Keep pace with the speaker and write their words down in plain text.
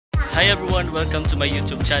Hi everyone! Welcome to my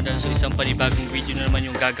YouTube channel. So isang panibagong video na naman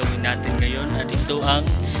yung gagawin natin ngayon. At ito ang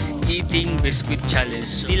Eating Biscuit Challenge.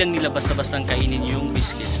 So, hindi lang nila basta-basta kainin yung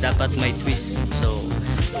biscuits. Dapat may twist. So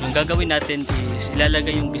yung gagawin natin is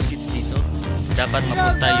ilalagay yung biscuits dito. Dapat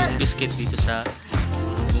mapunta yung biscuit dito sa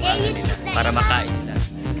bunga nila para makain nila.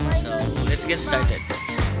 So let's get started.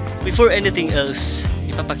 Before anything else,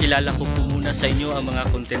 ipapakilala ko po muna sa inyo ang mga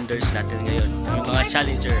contenders natin ngayon. Yung mga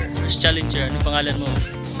challenger. First challenger, ano pangalan mo?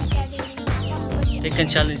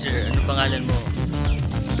 Second challenger, ano pangalan mo?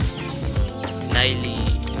 Naili.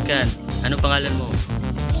 Ikan, ano pangalan mo?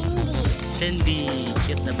 Sandy.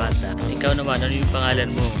 Cute na bata. Ikaw naman, ano yung pangalan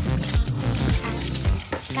mo?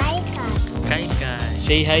 Kaika. Kaika.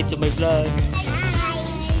 Say hi to my vlog.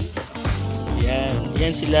 Hi.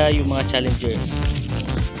 Yan sila yung mga challenger.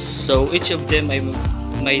 So each of them ay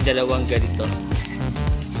may dalawang ganito.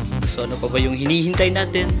 So ano pa ba yung hinihintay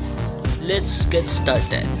natin? Let's get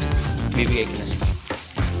started. Bibigay ko na siya.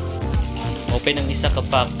 Open ang isa ka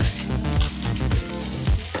pack.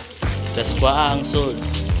 Tapos kuha ang sold.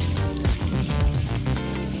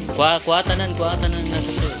 Kuha tanan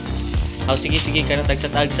nasa sold. Oh, sige ka na,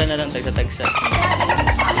 tagsa na lang, tagsa.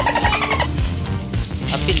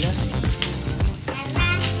 Apil na.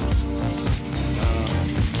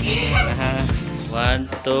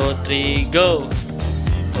 1, 2, 3, go!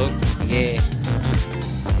 Okay.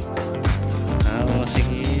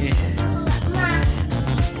 Sige.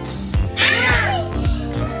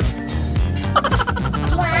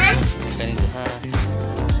 Ganito ha.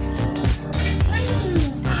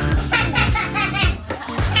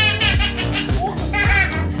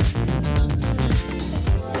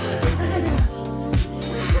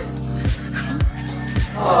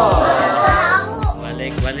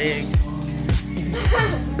 Balik.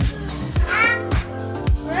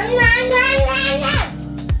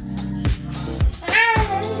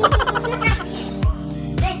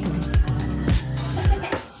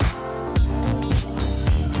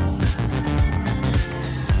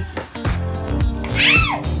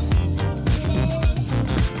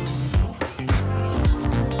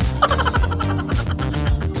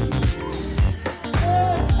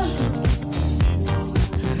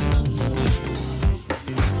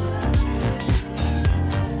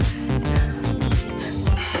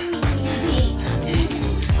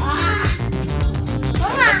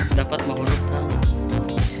 Dapat mahulog ha.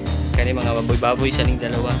 Kani mga baboy-baboy sa ning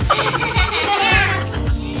dalawa.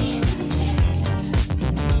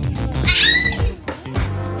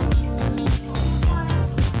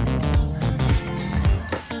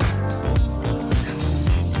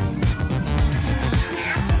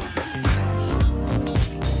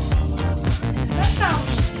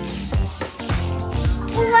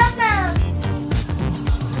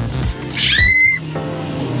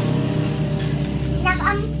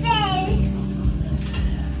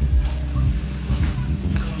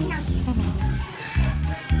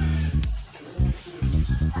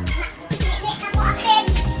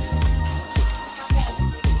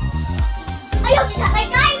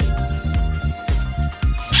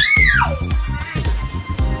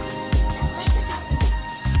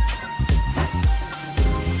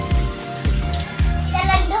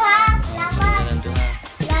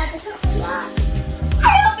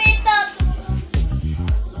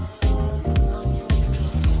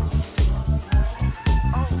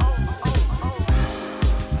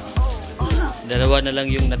 Dalawa na lang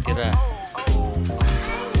yung natira.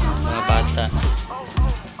 Mga bata.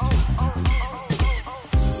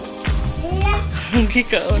 Hindi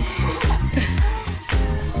kaon.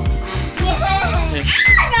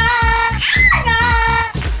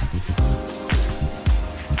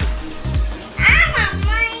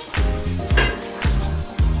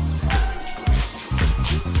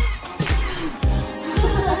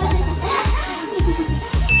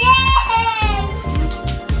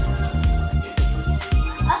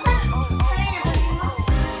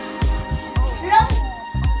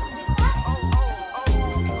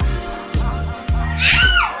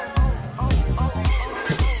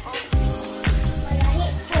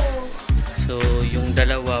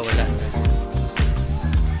 Dalawa wala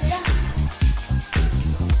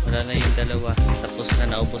na yung dalawa, tapos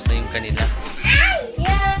na naubos na yung kanila.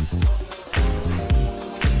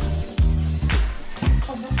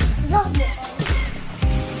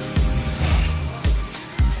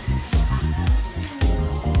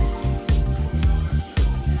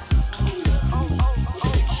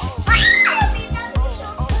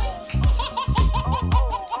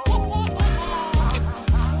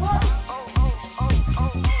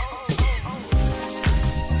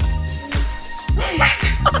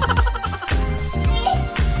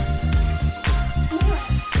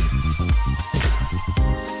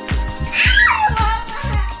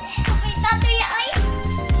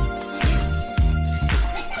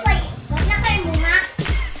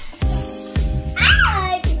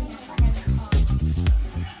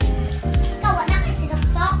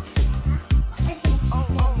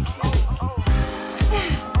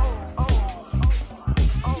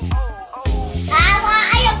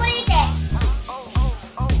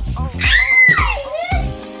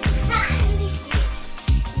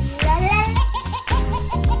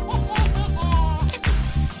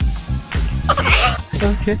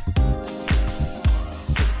 Okay.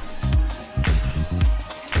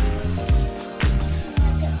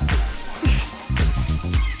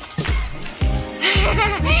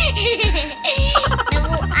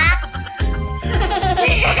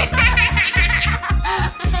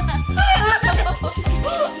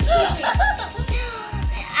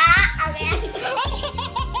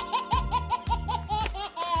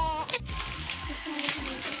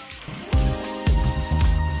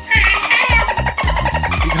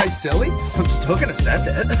 You guys silly? I'm still gonna send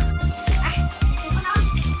it.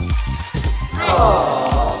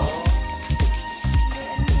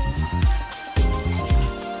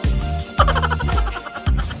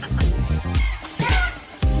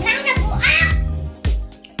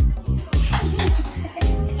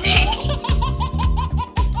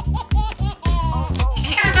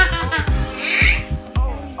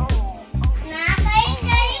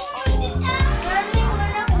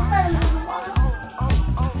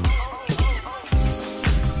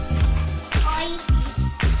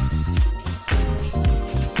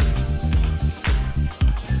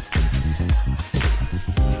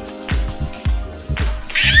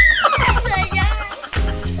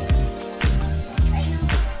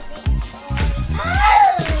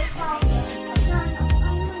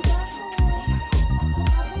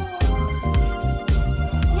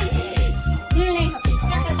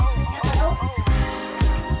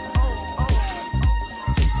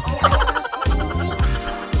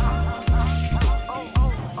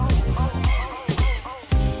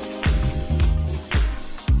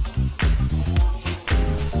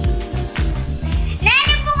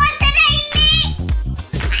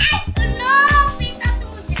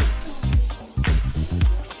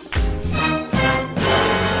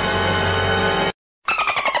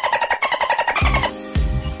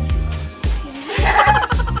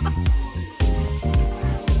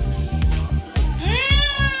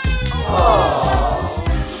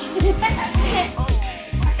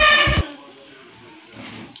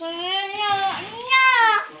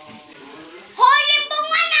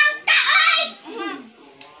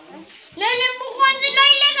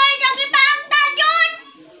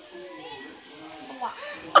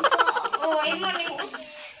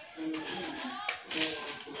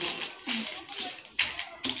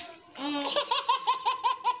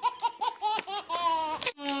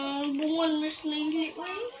 Bungon mas nili ko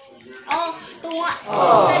eh. Oh, tuwa.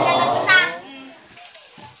 Sa nalagta.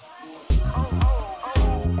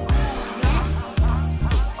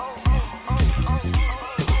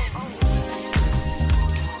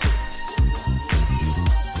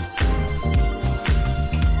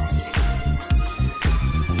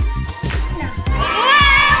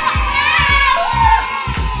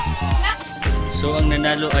 So ang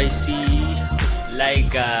nanalo ay si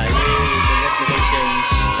Laika. Yay! Congratulations!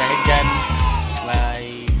 Dahil dyan,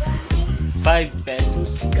 may 5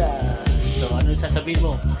 pesos ka. So ano sasabihin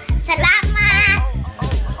mo? Salamat!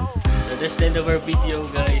 So that's the end of our video,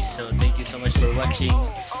 guys. So thank you so much for watching.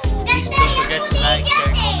 Please don't forget to like,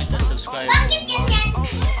 share, comment, and subscribe for more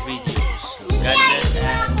videos. So God bless.